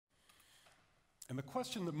And the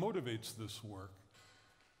question that motivates this work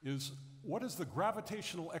is, what is the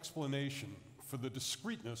gravitational explanation for the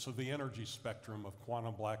discreteness of the energy spectrum of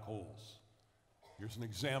quantum black holes? Here's an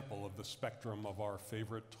example of the spectrum of our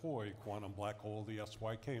favorite toy quantum black hole, the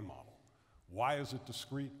SYK model. Why is it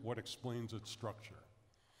discrete? What explains its structure?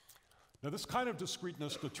 Now, this kind of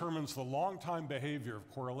discreteness determines the long-time behavior of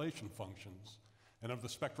correlation functions and of the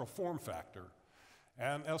spectral form factor,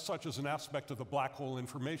 and as such is an aspect of the black hole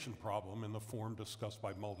information problem in the form discussed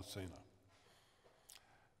by Maldacena.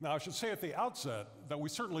 Now, I should say at the outset that we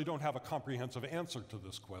certainly don't have a comprehensive answer to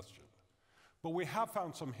this question, but we have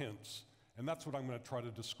found some hints, and that's what I'm going to try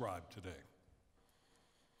to describe today.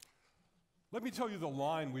 Let me tell you the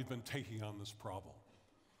line we've been taking on this problem.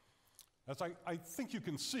 As I think you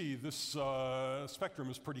can see, this spectrum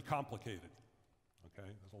is pretty complicated. Okay?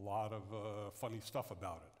 There's a lot of funny stuff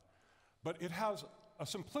about it. But it has a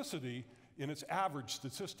simplicity in its average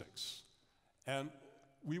statistics, and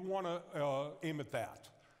we want to aim at that.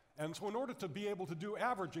 And so in order to be able to do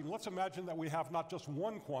averaging, let's imagine that we have not just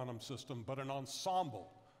one quantum system, but an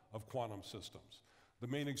ensemble of quantum systems. The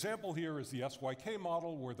main example here is the SYK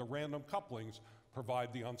model, where the random couplings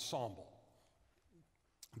provide the ensemble.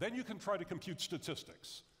 Then you can try to compute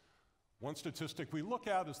statistics. One statistic we look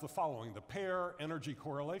at is the following: the pair energy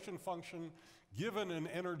correlation function. Given an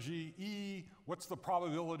energy E, what's the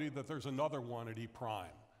probability that there's another one at E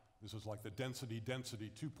prime? This is like the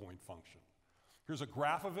density-density two-point function. Here's a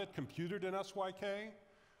graph of it computed in SYK.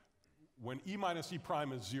 When E minus E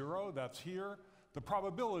prime is 0, that's here, the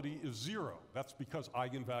probability is 0. That's because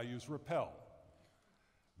eigenvalues repel.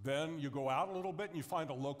 Then you go out a little bit and you find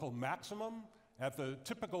a local maximum at the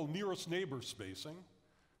typical nearest neighbor spacing.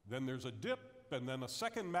 Then there's a dip, and then a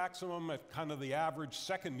second maximum at kind of the average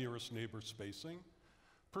second nearest neighbor spacing.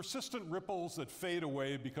 Persistent ripples that fade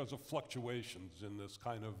away because of fluctuations in this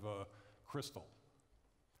kind of crystal.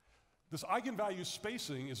 This eigenvalue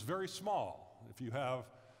spacing is very small. If you have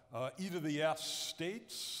e to the s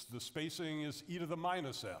states, the spacing is e to the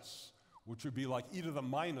minus s, which would be like e to the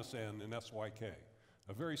minus n in SYK,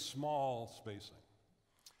 a very small spacing.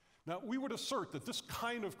 Now, we would assert that this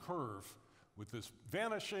kind of curve, with this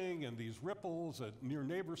vanishing and these ripples at near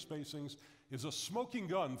neighbor spacings, is a smoking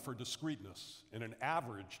gun for discreteness in an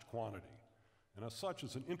averaged quantity, and as such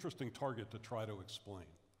is an interesting target to try to explain.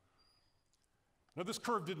 Now, this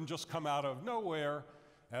curve didn't just come out of nowhere.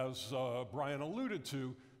 As Brian alluded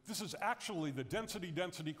to, this is actually the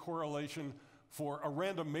density-density correlation for a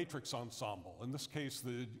random matrix ensemble, in this case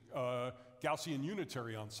the Gaussian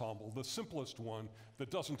unitary ensemble, the simplest one that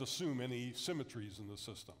doesn't assume any symmetries in the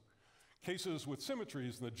system. Cases with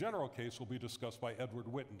symmetries in the general case will be discussed by Edward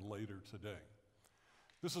Witten later today.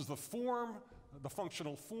 This is the form, the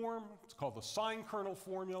functional form. It's called the sine kernel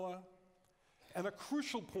formula. And a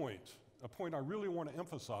crucial point, a point I really want to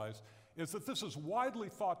emphasize, is that this is widely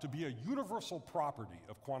thought to be a universal property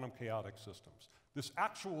of quantum chaotic systems, this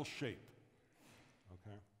actual shape.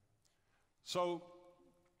 Okay? So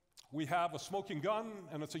we have a smoking gun,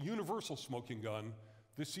 and it's a universal smoking gun.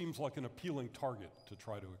 This seems like an appealing target to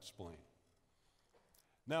try to explain.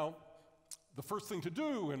 Now, the first thing to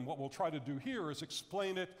do, and what we'll try to do here, is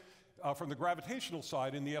explain it from the gravitational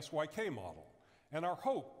side in the SYK model. And our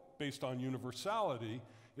hope, based on universality,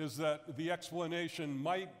 is that the explanation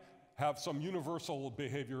might have some universal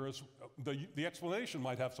behavior, the explanation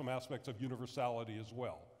might have some aspects of universality as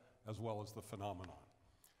well as the phenomenon.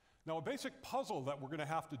 Now, a basic puzzle that we're going to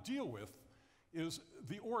have to deal with is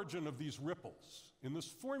the origin of these ripples. In this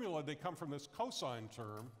formula, they come from this cosine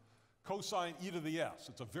term, cosine e to the s.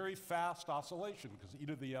 It's a very fast oscillation because e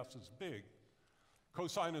to the s is big.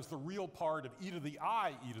 Cosine is the real part of e to the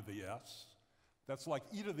I e to the s. That's like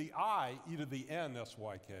e to the I e to the n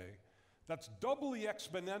SYK. That's doubly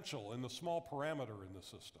exponential in the small parameter in the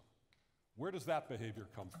system. Where does that behavior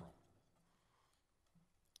come from?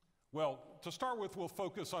 Well, to start with, we'll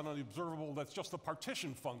focus on an observable that's just the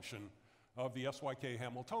partition function of the SYK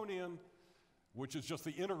Hamiltonian, which is just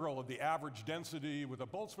the integral of the average density with a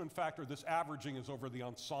Boltzmann factor. This averaging is over the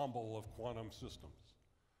ensemble of quantum systems.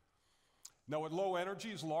 Now, at low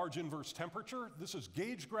energies, large inverse temperature, this is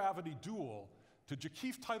gauge gravity dual to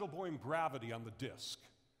Joukiffe-Teitelbaum gravity on the disk,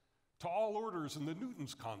 to all orders in the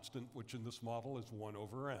Newton's constant, which in this model is 1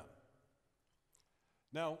 over n.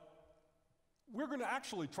 Now, we're going to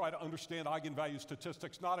actually try to understand eigenvalue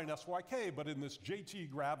statistics not in SYK, but in this JT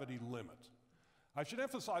gravity limit. I should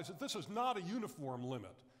emphasize that this is not a uniform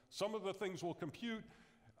limit. Some of the things we'll compute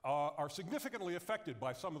are significantly affected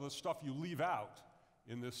by some of the stuff you leave out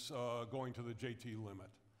in this going to the JT limit.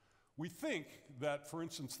 We think that, for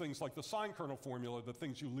instance, things like the sine kernel formula, the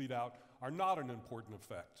things you leave out, are not an important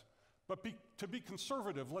effect. But to be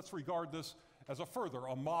conservative, let's regard this as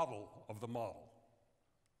a model of the model.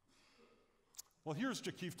 Well, here's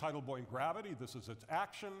Joukiffe-Teitelboim gravity. This is its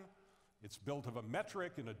action. It's built of a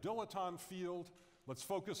metric in a dilaton field. Let's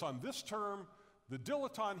focus on this term. The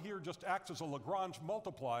dilaton here just acts as a Lagrange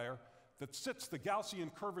multiplier that sets the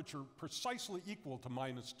Gaussian curvature precisely equal to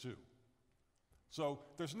 -2. So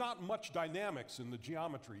there's not much dynamics in the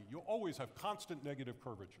geometry. You'll always have constant negative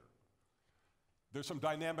curvature. There's some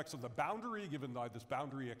dynamics of the boundary given by this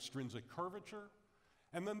boundary extrinsic curvature.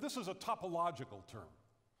 And then this is a topological term.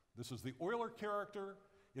 This is the Euler character.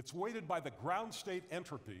 It's weighted by the ground state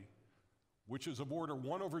entropy, which is of order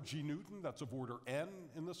 1 over g Newton. That's of order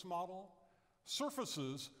n in this model.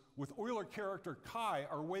 Surfaces with Euler character chi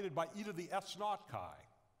are weighted by e to the s naught chi.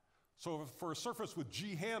 So for a surface with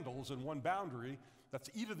g handles and one boundary, that's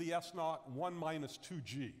e to the s naught 1 minus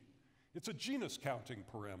 2g. It's a genus counting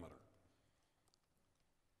parameter.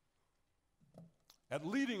 At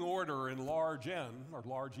leading order in large n, or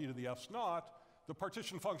large e to the s naught, the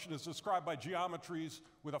partition function is described by geometries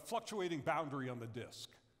with a fluctuating boundary on the disk.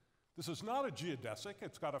 This is not a geodesic.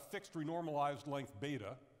 It's got a fixed renormalized length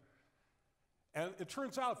beta. And it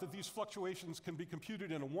turns out that these fluctuations can be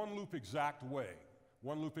computed in a one-loop exact way,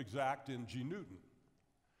 one-loop exact in g Newton.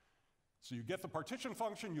 So you get the partition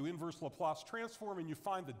function, you inverse Laplace transform, and you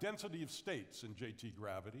find the density of states in JT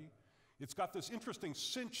gravity. It's got this interesting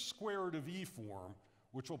sinh square root of E form,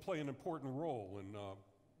 which will play an important role in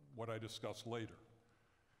what I discuss later.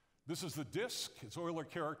 This is the disk. Its Euler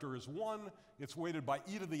character is 1. It's weighted by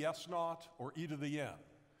e to the s naught or e to the n.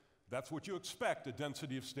 That's what you expect a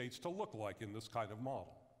density of states to look like in this kind of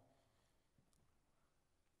model.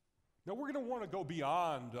 Now we're going to want to go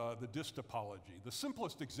beyond the disk topology. The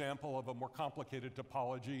simplest example of a more complicated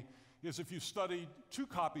topology is if you study 2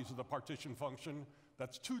 copies of the partition function.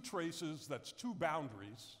 That's 2 traces, that's 2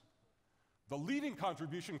 boundaries. The leading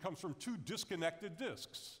contribution comes from 2 disconnected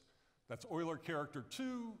disks. That's Euler character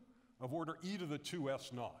 2 of order e to the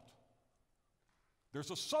 2s naught. There's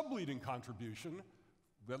a subleading contribution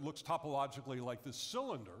that looks topologically like this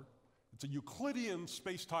cylinder. It's a Euclidean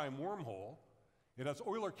space-time wormhole. It has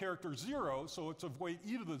Euler character 0, so it's of weight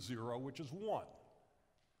e to the 0, which is 1.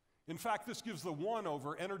 In fact, this gives the 1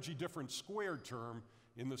 over energy difference squared term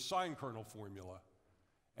in the sine kernel formula.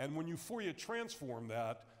 And when you Fourier transform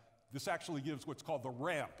that, this actually gives what's called the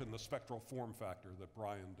ramp in the spectral form factor that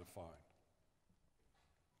Brian defined.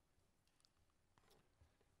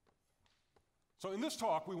 So in this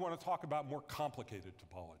talk, we want to talk about more complicated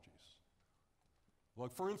topologies.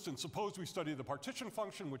 Like for instance, suppose we study the partition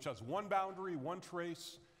function, which has 1 boundary, 1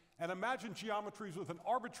 trace, and imagine geometries with an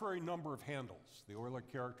arbitrary number of handles. The Euler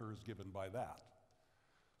character is given by that.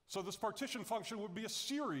 So this partition function would be a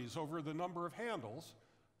series over the number of handles,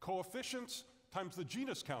 coefficients times the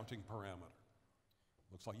genus counting parameter.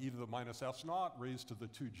 Looks like e to the minus s naught raised to the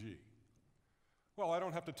 2g. Well, I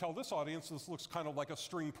don't have to tell this audience this looks kind of like a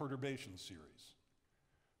string perturbation series.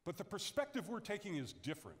 But the perspective we're taking is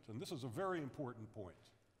different, and this is a very important point.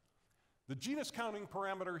 The genus counting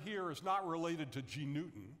parameter here is not related to g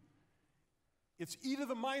Newton. It's e to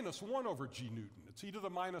the minus 1 over g Newton. It's e to the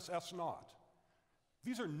minus s naught.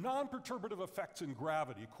 These are non-perturbative effects in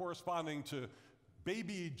gravity corresponding to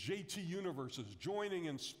baby JT universes joining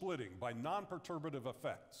and splitting by non-perturbative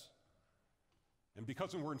effects. And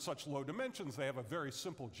because we're in such low dimensions, they have a very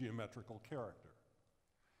simple geometrical character.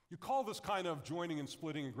 You call this kind of joining and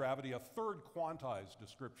splitting in gravity a third quantized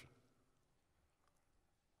description.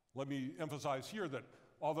 Let me emphasize here that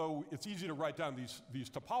although it's easy to write down these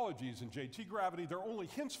topologies in JT gravity, there are only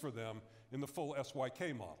hints for them in the full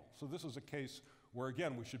SYK model. So this is a case where,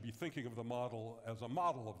 again, we should be thinking of the model as a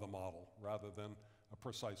model of the model rather than a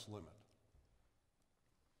precise limit.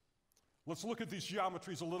 Let's look at these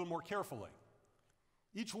geometries a little more carefully.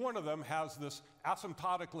 Each one of them has this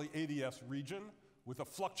asymptotically ADS region with a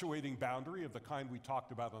fluctuating boundary of the kind we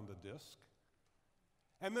talked about on the disk,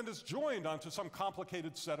 and then is joined onto some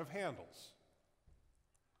complicated set of handles.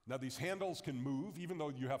 Now these handles can move, even though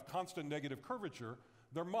you have constant negative curvature,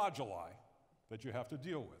 they're moduli that you have to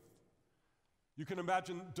deal with. You can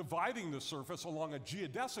imagine dividing the surface along a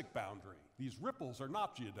geodesic boundary. These ripples are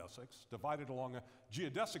not geodesics, divided along a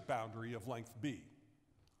geodesic boundary of length b.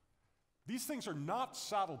 These things are not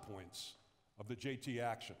saddle points of the JT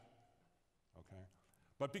action, okay?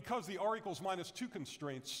 But because the r equals -2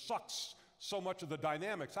 constraint sucks so much of the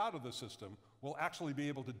dynamics out of the system, we'll actually be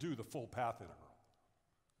able to do the full path integral.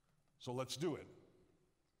 So let's do it.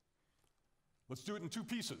 Let's do it in 2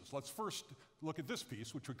 pieces. Let's first look at this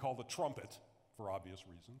piece, which we call the trumpet, for obvious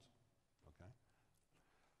reasons, okay?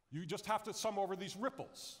 You just have to sum over these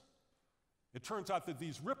ripples. It turns out that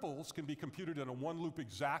these ripples can be computed in a one-loop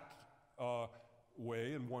exact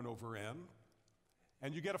way in 1 over n,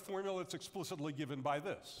 and you get a formula that's explicitly given by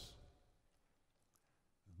this.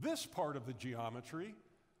 This part of the geometry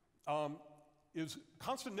is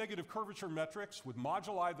constant negative curvature metrics with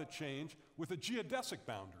moduli that change with a geodesic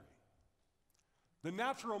boundary. The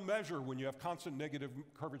natural measure when you have constant negative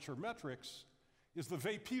curvature metrics is the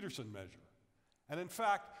Weil-Petersson measure. And in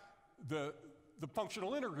fact, the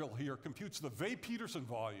functional integral here computes the Weil-Petersson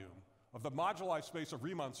volume of the moduli space of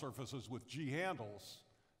Riemann surfaces with G handles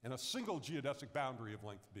and a single geodesic boundary of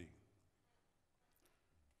length B.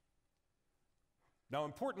 Now,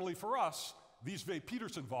 importantly for us, these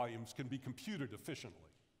Weil-Petersson volumes can be computed efficiently.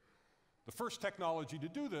 The first technology to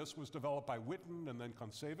do this was developed by Witten and then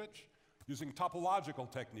Kontsevich using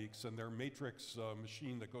topological techniques and their matrix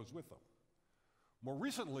machine that goes with them. More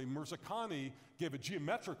recently, Mirzakhani gave a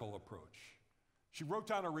geometrical approach. She wrote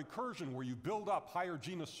down a recursion where you build up higher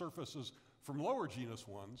genus surfaces from lower genus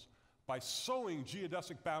ones by sewing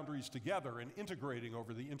geodesic boundaries together and integrating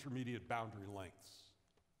over the intermediate boundary lengths.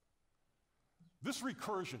 This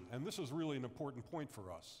recursion, and this is really an important point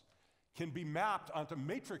for us, can be mapped onto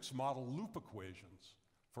matrix model loop equations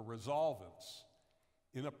for resolvents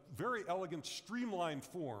in a very elegant streamlined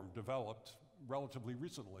form developed relatively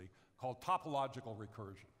recently called topological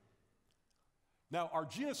recursion. Now, our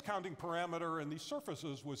genus counting parameter in these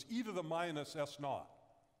surfaces was e to the minus s naught,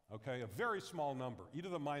 okay, a very small number, e to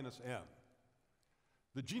the minus n.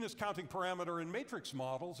 The genus counting parameter in matrix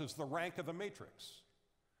models is the rank of the matrix.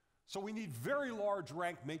 So we need very large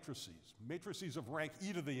rank matrices, matrices of rank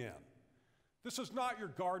e to the n. This is not your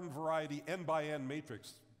garden variety n by n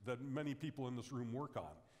matrix that many people in this room work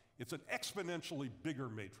on. It's an exponentially bigger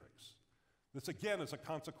matrix. This again is a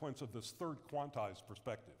consequence of this third quantized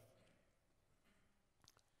perspective.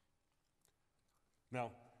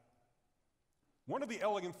 Now, one of the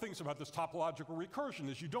elegant things about this topological recursion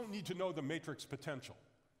is you don't need to know the matrix potential.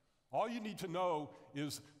 All you need to know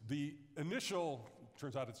is the initial,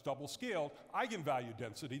 turns out it's double scaled, eigenvalue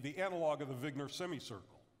density, the analog of the Wigner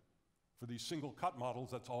semicircle. For these single cut models,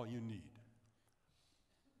 that's all you need.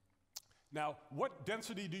 Now, what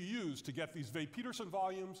density do you use to get these Weil-Petersson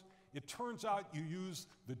volumes? It turns out you use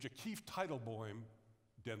the Jaquif-Teitelbaum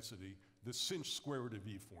density, the sinh square root of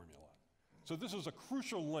E formula. So this is a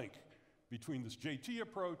crucial link between this JT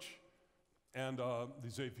approach and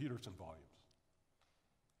these Weil-Petersson volumes.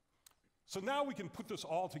 So now we can put this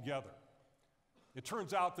all together. It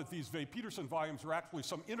turns out that these Weil-Petersson volumes are actually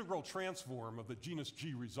some integral transform of the genus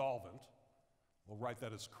G resolvent. We'll write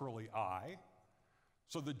that as curly I.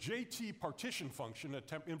 So the JT partition function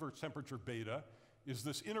at inverse temperature beta is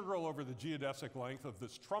this integral over the geodesic length of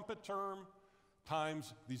this trumpet term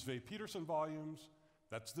times these Weil-Petersson volumes.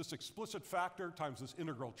 That's this explicit factor times this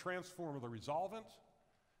integral transform of the resolvent.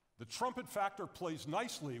 The trumpet factor plays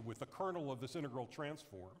nicely with the kernel of this integral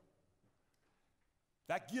transform.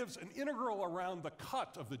 That gives an integral around the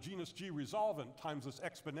cut of the genus G resolvent times this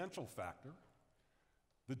exponential factor.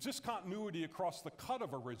 The discontinuity across the cut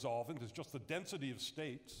of a resolvent is just the density of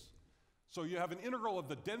states. So you have an integral of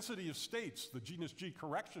the density of states, the genus G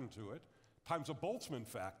correction to it, times a Boltzmann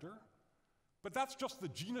factor. But that's just the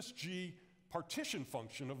genus G partition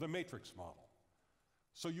function of the matrix model.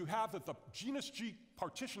 So you have that the genus G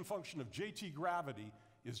partition function of JT gravity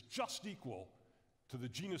is just equal to the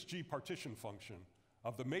genus G partition function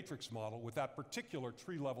of the matrix model with that particular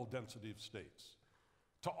tree-level density of states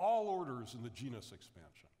to all orders in the genus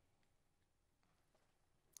expansion.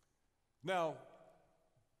 Now,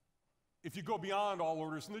 if you go beyond all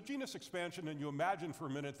orders in the genus expansion and you imagine for a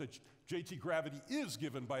minute that JT gravity is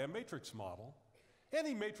given by a matrix model,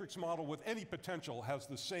 any matrix model with any potential has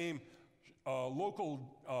the same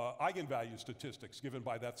local eigenvalue statistics given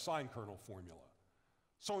by that sign kernel formula.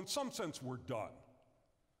 So in some sense, we're done.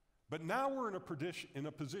 But now we're in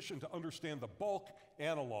a position to understand the bulk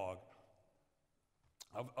analog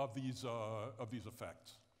of these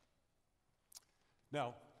effects.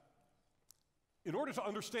 Now, in order to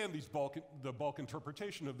understand the bulk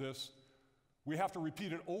interpretation of this, we have to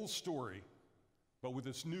repeat an old story, but with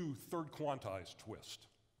this new third quantized twist.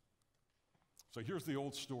 So here's the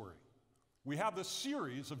old story. We have this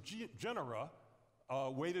series of genera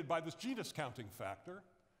weighted by this genus counting factor.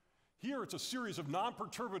 Here it's a series of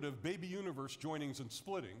non-perturbative baby universe joinings and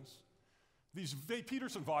splittings. These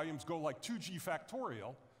Weil-Petersson volumes go like 2G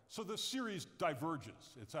factorial, so this series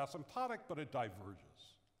diverges. It's asymptotic, but it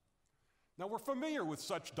diverges. Now we're familiar with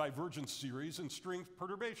such divergence series in string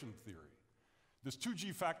perturbation theory. This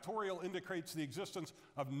 2G factorial indicates the existence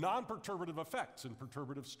of non-perturbative effects in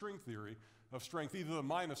perturbative string theory of strength e to the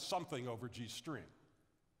minus something over G string.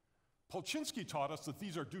 Polchinski taught us that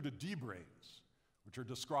these are due to D-branes, which are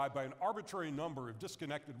described by an arbitrary number of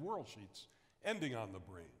disconnected world sheets ending on the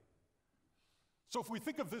brane. So if we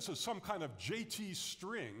think of this as some kind of JT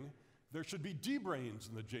string, there should be D-branes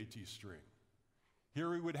in the JT string. Here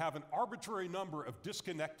we would have an arbitrary number of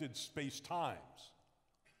disconnected space-times.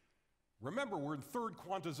 Remember, we're in third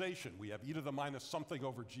quantization. We have e to the minus something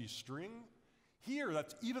over G string. Here,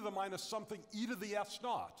 that's e to the minus something e to the s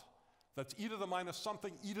naught. That's e to the minus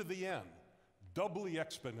something e to the n, doubly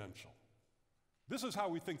exponential. This is how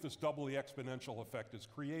we think this doubly exponential effect is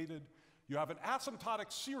created. You have an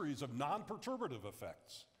asymptotic series of non-perturbative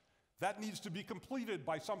effects. That needs to be completed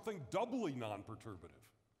by something doubly non-perturbative.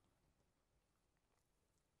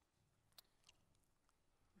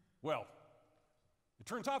 Well, it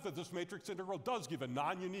turns out that this matrix integral does give a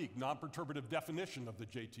non-unique, non-perturbative definition of the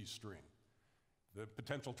JT string. The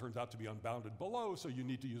potential turns out to be unbounded below, so you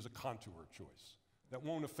need to use a contour choice. That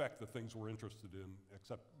won't affect the things we're interested in,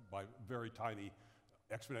 except by very tiny,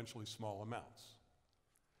 exponentially small amounts.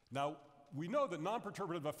 Now, we know that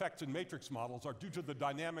non-perturbative effects in matrix models are due to the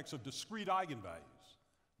dynamics of discrete eigenvalues,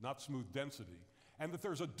 not smooth density, and that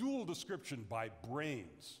there's a dual description by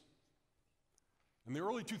branes. In the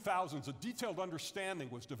early 2000s, a detailed understanding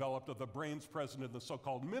was developed of the branes present in the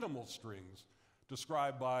so-called minimal strings,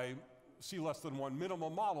 described by C<1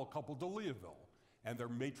 minimal model coupled to Liouville, and their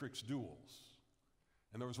matrix duals.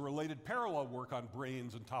 And there was related parallel work on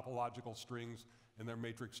branes and topological strings and their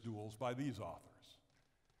matrix duals by these authors.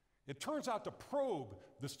 It turns out to probe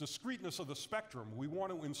this discreteness of the spectrum, we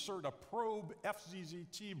want to insert a probe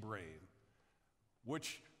FZZT brane,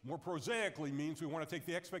 which more prosaically means we want to take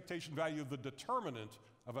the expectation value of the determinant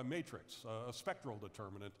of a matrix, a spectral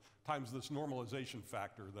determinant, times this normalization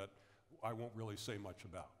factor that I won't really say much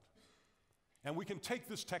about. And we can take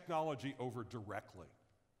this technology over directly.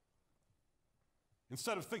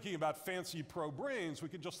 Instead of thinking about fancy probe branes, we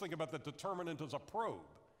can just think about the determinant as a probe.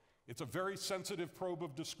 It's a very sensitive probe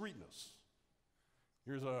of discreteness.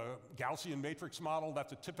 Here's a Gaussian matrix model.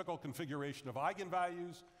 That's a typical configuration of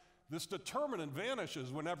eigenvalues. This determinant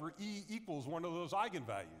vanishes whenever E equals one of those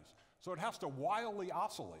eigenvalues. So it has to wildly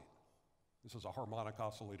oscillate. This is a harmonic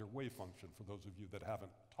oscillator wave function for those of you that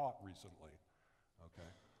haven't taught recently. Okay.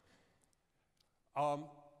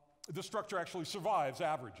 This structure actually survives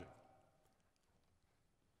averaging.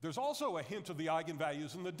 There's also a hint of the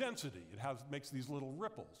eigenvalues in the density. It makes these little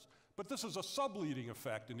ripples. But this is a subleading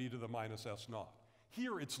effect in e to the minus s naught.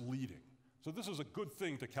 Here it's leading. So this is a good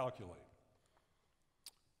thing to calculate.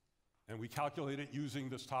 And we calculate it using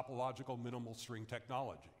this topological minimal string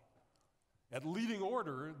technology. At leading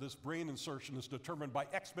order, this brane insertion is determined by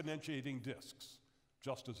exponentiating disks,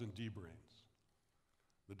 just as in D-branes.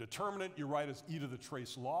 The determinant you write as e to the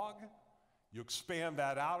trace log. You expand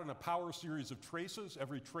that out in a power series of traces.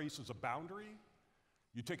 Every trace is a boundary.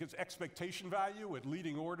 You take its expectation value at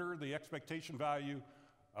leading order. The expectation value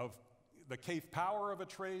of the kth power of a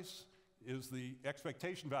trace is the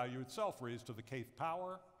expectation value itself raised to the kth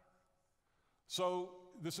power. So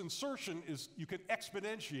this insertion is, you can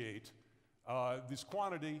exponentiate this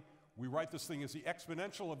quantity. We write this thing as the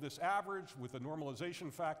exponential of this average with a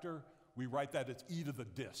normalization factor. We write that as e to the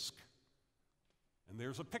disk. And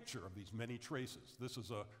there's a picture of these many traces. This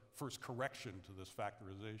is a first correction to this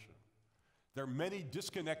factorization. There are many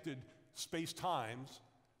disconnected space-times.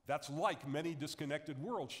 That's like many disconnected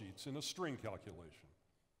world sheets in a string calculation.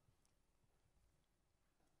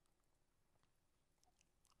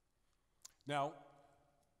 Now,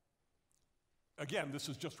 again, this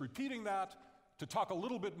is just repeating that. To talk a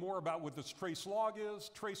little bit more about what this trace log is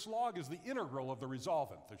the integral of the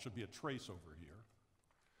resolvent. There should be a trace over here.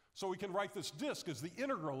 So we can write this disk as the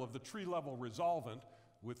integral of the tree-level resolvent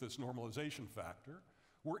with this normalization factor.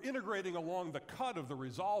 We're integrating along the cut of the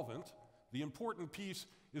resolvent. The important piece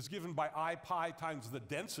is given by I pi times the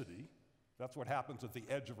density. That's what happens at the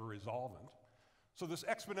edge of a resolvent. So this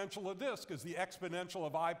exponential of disk is the exponential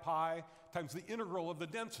of I pi times the integral of the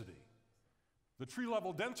density. The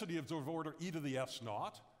tree-level density is of order e to the s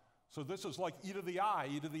naught. So this is like e to the I,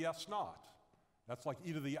 e to the s naught. That's like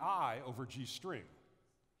e to the I over G string.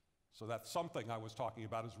 So that something I was talking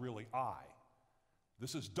about is really I.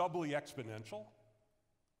 This is doubly exponential,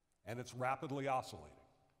 and it's rapidly oscillating.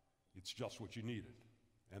 It's just what you needed,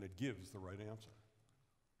 and it gives the right answer.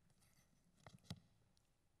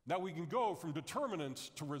 Now we can go from determinants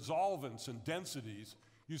to resolvents and densities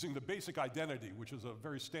using the basic identity, which is a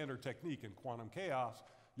very standard technique in quantum chaos.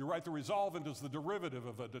 You write the resolvent as the derivative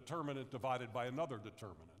of a determinant divided by another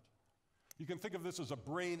determinant. You can think of this as a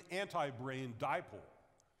brane-anti-brane dipole.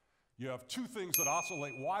 You have two things that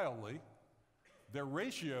oscillate wildly. Their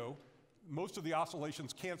ratio most of the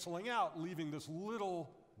oscillations canceling out, leaving this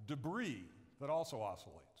little debris that also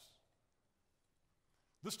oscillates.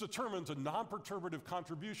 This determines a non-perturbative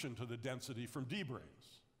contribution to the density from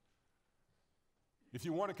D-branes. If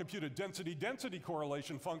you want to compute a density-density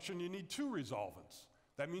correlation function, you need 2 resolvents.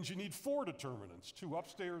 That means you need 4 determinants, 2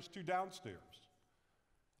 upstairs, 2 downstairs.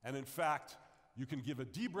 And in fact, you can give a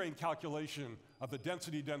D-brane calculation of the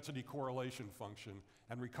density-density correlation function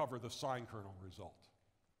and recover the sine kernel result.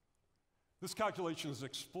 This calculation is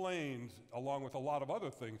explained, along with a lot of other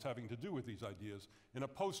things having to do with these ideas, in a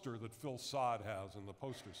poster that Phil Sod has in the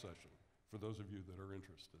poster session, for those of you that are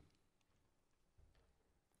interested.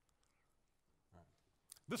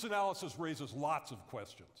 This analysis raises lots of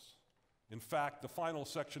questions. In fact, the final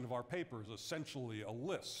section of our paper is essentially a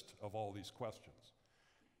list of all these questions.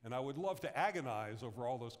 And I would love to agonize over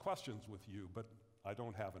all those questions with you, but I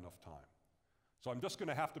don't have enough time. So I'm just going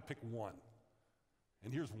to have to pick one.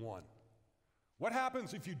 And here's one. What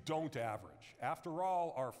happens if you don't average? After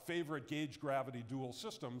all, our favorite gauge gravity dual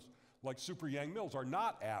systems, like super-Yang mills, are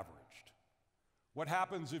not averaged. What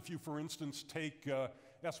happens if you, for instance, take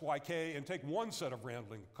SYK and take one set of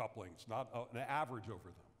random couplings, not an average over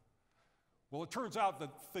them? Well, it turns out that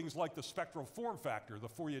things like the spectral form factor, the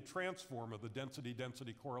Fourier transform of the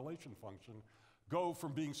density-density correlation function, go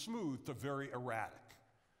from being smooth to very erratic.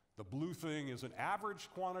 The blue thing is an average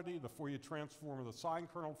quantity, the Fourier transform of the sine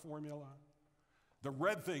kernel formula. The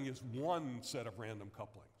red thing is one set of random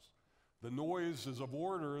couplings. The noise is of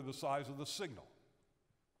order the size of the signal.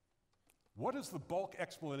 What is the bulk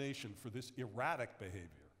explanation for this erratic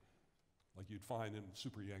behavior, like you'd find in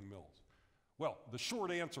super-Yang mills? Well, the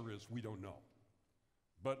short answer is we don't know.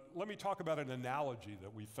 But let me talk about an analogy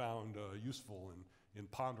that we found useful in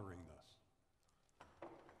pondering this.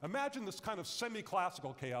 Imagine this kind of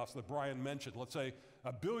semi-classical chaos that Brian mentioned. Let's say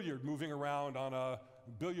a billiard moving around on a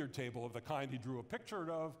billiard table of the kind he drew a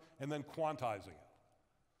picture of, and then quantizing it.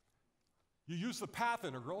 You use the path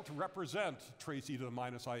integral to represent trace e to the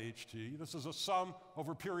minus iht. This is a sum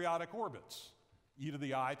over periodic orbits, e to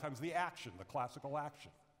the I times the action, the classical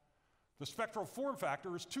action. The spectral form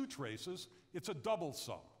factor is 2 traces. It's a double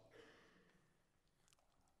sum.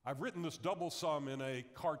 I've written this double sum in a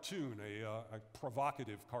cartoon, a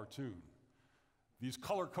provocative cartoon. These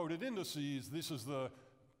color-coded indices, this is the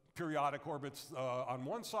periodic orbits on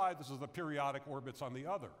one side, this is the periodic orbits on the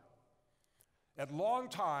other. At long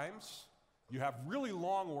times, you have really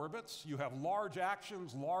long orbits, you have large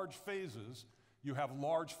actions, large phases, you have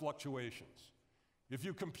large fluctuations. If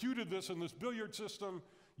you computed this in this billiard system,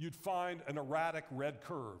 you'd find an erratic red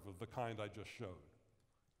curve of the kind I just showed.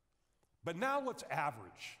 But now let's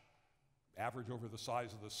average. Average over the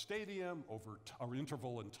size of the stadium, over an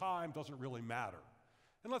interval in time, doesn't really matter.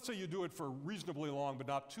 And let's say you do it for reasonably long, but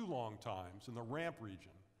not too long times in the ramp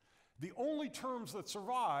region. The only terms that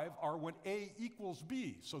survive are when A equals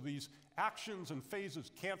B, so these actions and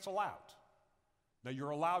phases cancel out. Now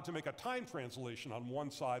you're allowed to make a time translation on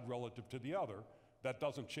one side relative to the other. That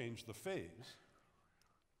doesn't change the phase.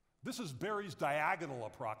 This is Berry's diagonal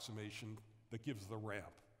approximation that gives the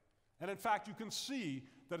ramp. And in fact, you can see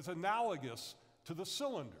that it's analogous to the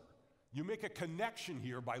cylinder. You make a connection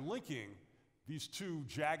here by linking these 2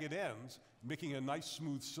 jagged ends, making a nice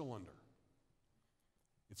smooth cylinder.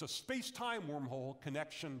 It's a space-time wormhole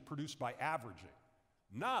connection produced by averaging,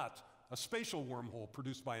 not a spatial wormhole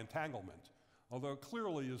produced by entanglement, although it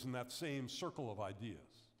clearly is in that same circle of ideas.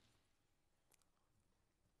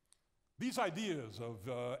 These ideas of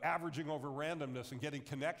averaging over randomness and getting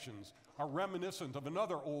connections are reminiscent of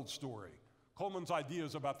another old story, Coleman's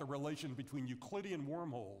ideas about the relation between Euclidean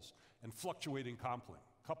wormholes and fluctuating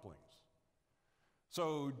couplings.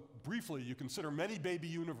 So briefly, you consider many baby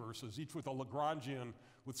universes, each with a Lagrangian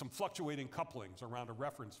with some fluctuating couplings around a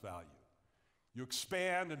reference value. You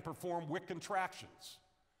expand and perform Wick contractions.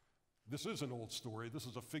 This is an old story. This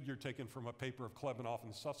is a figure taken from a paper of Klebanoff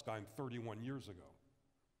and Susskind 31 years ago.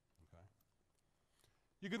 Okay.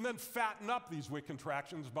 You can then fatten up these Wick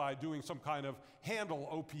contractions by doing some kind of handle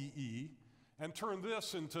OPE and turn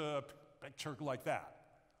this into a picture like that.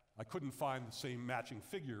 I couldn't find the same matching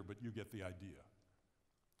figure, but you get the idea.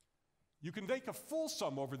 You can make a full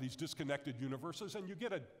sum over these disconnected universes, and you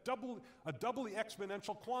get a doubly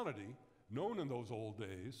exponential quantity, known in those old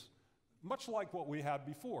days, much like what we had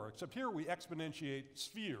before, except here we exponentiate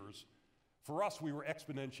spheres. For us, we were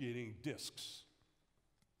exponentiating disks.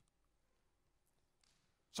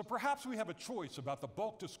 So perhaps we have a choice about the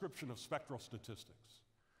bulk description of spectral statistics.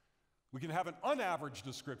 We can have an unaveraged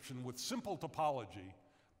description with simple topology,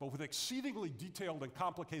 but with exceedingly detailed and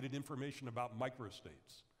complicated information about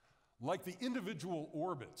microstates, like the individual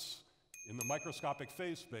orbits in the microscopic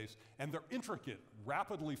phase space, and they're intricate,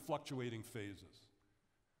 rapidly fluctuating phases.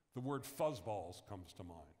 The word fuzzballs comes to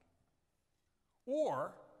mind.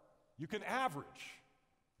 Or you can average.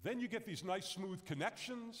 Then you get these nice smooth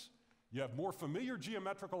connections, you have more familiar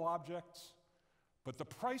geometrical objects, but the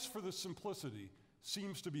price for this simplicity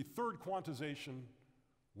seems to be third quantization,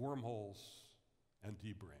 wormholes, and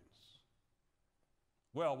D-branes.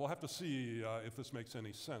 Well, we'll have to see if this makes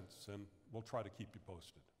any sense, and we'll try to keep you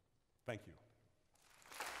posted. Thank you.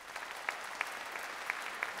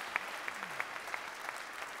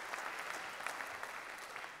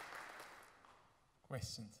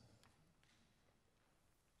 Questions?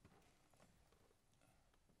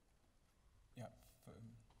 Yeah,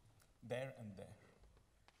 there and there.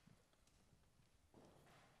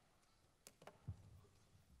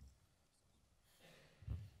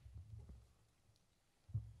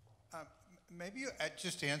 Maybe you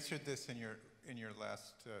just answered this in your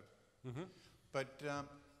last, but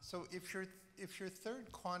so if you're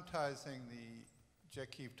third quantizing the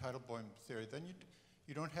Jekyll-Teitelbaum theory, then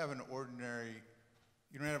you don't have ordinary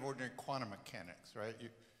quantum mechanics, right?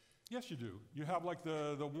 Yes, you do. You have like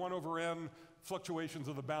the 1 over n fluctuations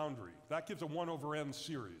of the boundary. That gives a 1 over n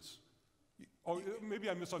series. Maybe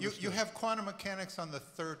I misunderstood. You have quantum mechanics on the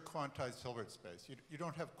third quantized Hilbert space. You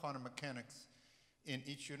don't have quantum mechanics in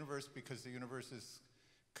each universe because the universes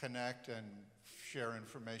connect and share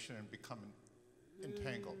information and become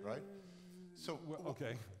entangled, right? So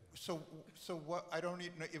okay. So what? I don't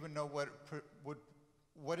even know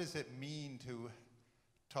what does it mean to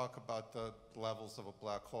talk about the levels of a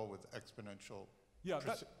black hole with exponential? Yeah,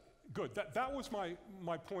 good. That was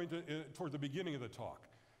my point toward the beginning of the talk.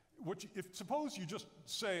 Suppose you just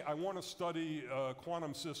say, I want to study a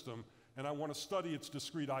quantum system and I want to study its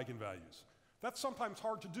discrete eigenvalues. That's sometimes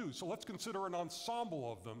hard to do, so let's consider an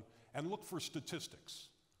ensemble of them and look for statistics.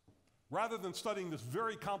 Rather than studying this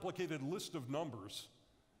very complicated list of numbers,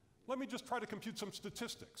 let me just try to compute some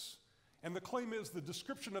statistics. And the claim is the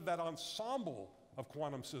description of that ensemble of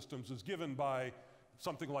quantum systems is given by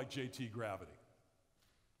something like JT gravity.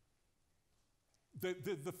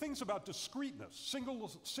 The things about discreteness,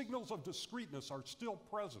 signals of discreteness are still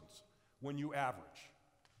present when you average.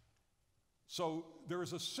 So there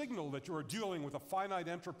is a signal that you are dealing with a finite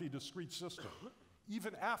entropy discrete system,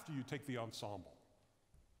 even after you take the ensemble.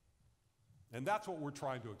 And that's what we're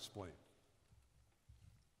trying to explain.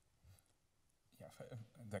 Yeah,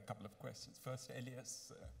 there are a couple of questions. First,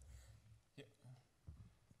 Elias. Yeah.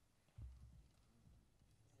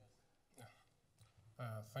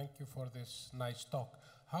 Thank you for this nice talk.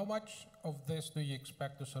 How much of this do you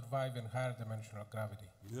expect to survive in higher dimensional gravity?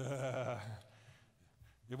 Yeah.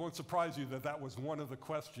 It won't surprise you that that was one of the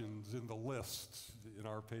questions in the list in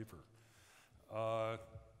our paper.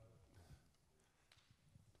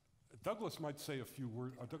 Douglas might say a few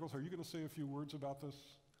words. Douglas, are you going to say a few words about this?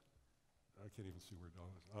 I can't even see where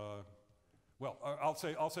Douglas. Well,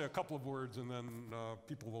 I'll say a couple of words, and then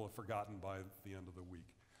people will have forgotten by the end of the week.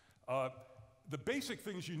 The basic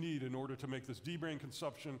things you need in order to make this D-brane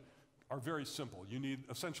consumption are very simple. You need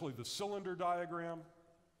essentially the cylinder diagram,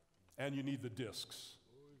 and you need the disks.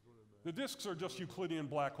 The disks are just Euclidean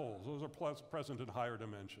black holes. Those are present in higher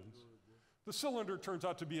dimensions. The cylinder turns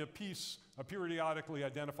out to be a periodically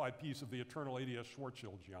identified piece of the eternal ADS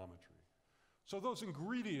Schwarzschild geometry. So those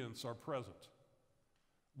ingredients are present.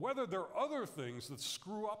 Whether there are other things that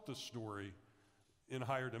screw up the story in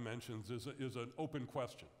higher dimensions is an open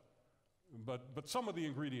question. But some of the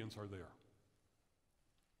ingredients are there.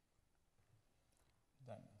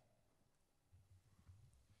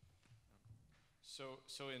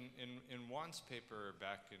 So in Juan's paper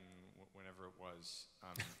back in whenever it was,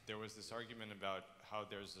 there was this argument about how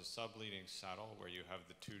there's a subleading saddle where you have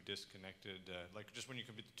the two disconnected, like just when you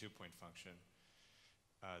compute the two-point function,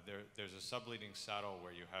 there's a subleading saddle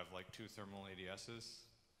where you have like two thermal ADSs,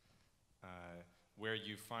 where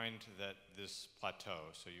you find that this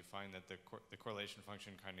plateau, so you find that the correlation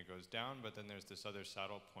function kind of goes down, but then there's this other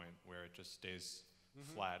saddle point where it just stays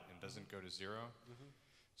flat and doesn't go to zero.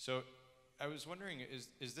 So I was wondering,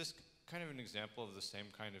 is this kind of an example of the same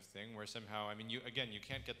kind of thing where somehow, I mean, you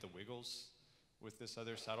can't get the wiggles with this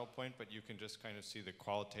other saddle point, but you can just kind of see the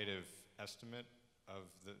qualitative estimate of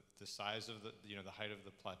the size of the height of the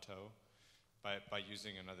plateau by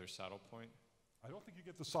using another saddle point? I don't think you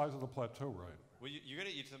get the size of the plateau right. Well, you get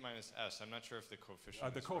e to the minus s. I'm not sure if the coefficient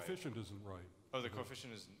is the coefficient isn't right. Oh, the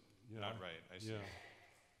coefficient is not right. I see. Yeah.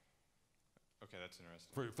 Okay, that's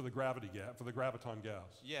interesting. For the gravity gas, for the graviton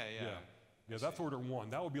gas. Yeah. Yeah, that's order 1.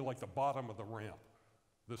 That would be like the bottom of the ramp.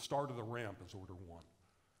 The start of the ramp is order 1.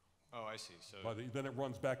 Oh, I see. So Then it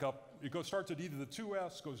runs back up. It starts at e to the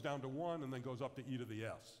 2s, goes down to 1, and then goes up to e to the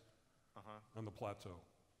s on the plateau.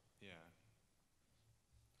 yeah.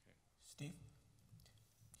 Steve?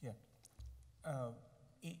 Yeah.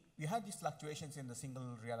 You have these fluctuations in the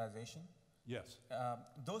single realization. Yes.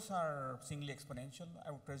 Those are singly exponential,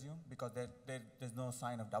 I would presume, because there's no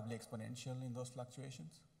sign of doubly exponential in those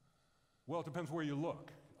fluctuations? Well, it depends where you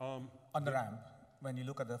look. On the ramp, when you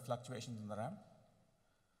look at the fluctuations on the ramp?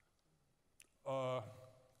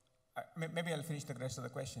 Maybe I'll finish the rest of the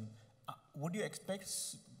question. Would you expect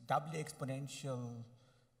doubly exponential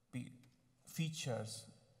features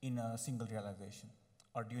in a single realization?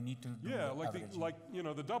 Or do you need to do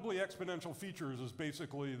the doubly exponential features is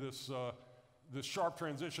basically this sharp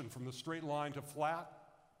transition from the straight line to flat.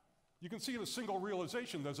 You can see in a single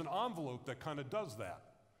realization there's an envelope that kind of does that.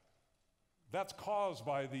 That's caused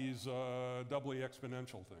by these doubly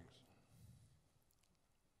exponential things.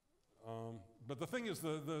 But the thing is,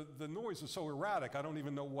 the noise is so erratic. I don't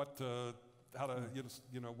even know what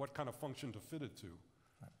kind of function to fit it to.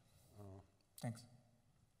 Right. Thanks.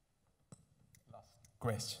 Last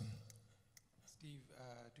question. Steve,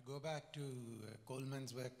 to go back to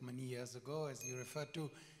Coleman's work many years ago, as you referred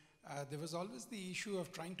to, there was always the issue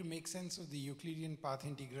of trying to make sense of the Euclidean path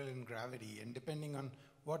integral in gravity, and depending on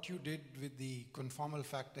what you did with the conformal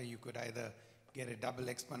factor, you could either get a double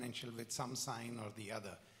exponential with some sign or the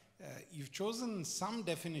other. You've chosen some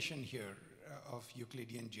definition here of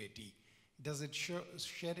Euclidean JT. Does it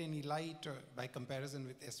shed any light by comparison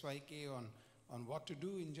with SYK on what to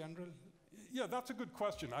do in general? Yeah, that's a good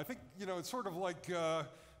question. I think, it's sort of like, I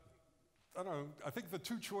don't know, I think the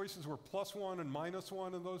two choices were +1 and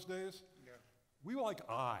 -1 in those days. Yeah. We like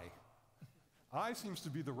I. I seems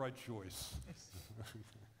to be the right choice.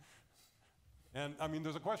 And I mean,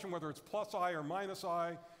 there's a question whether it's +I or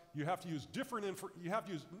 -I. You have to use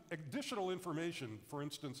additional information, for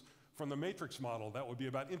instance, from the matrix model that would be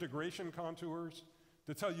about integration contours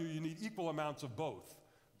to tell you need equal amounts of both.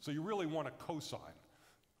 So you really want a cosine.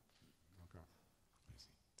 Okay.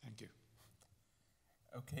 Thank you.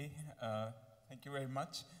 Okay, thank you very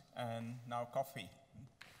much. And now coffee.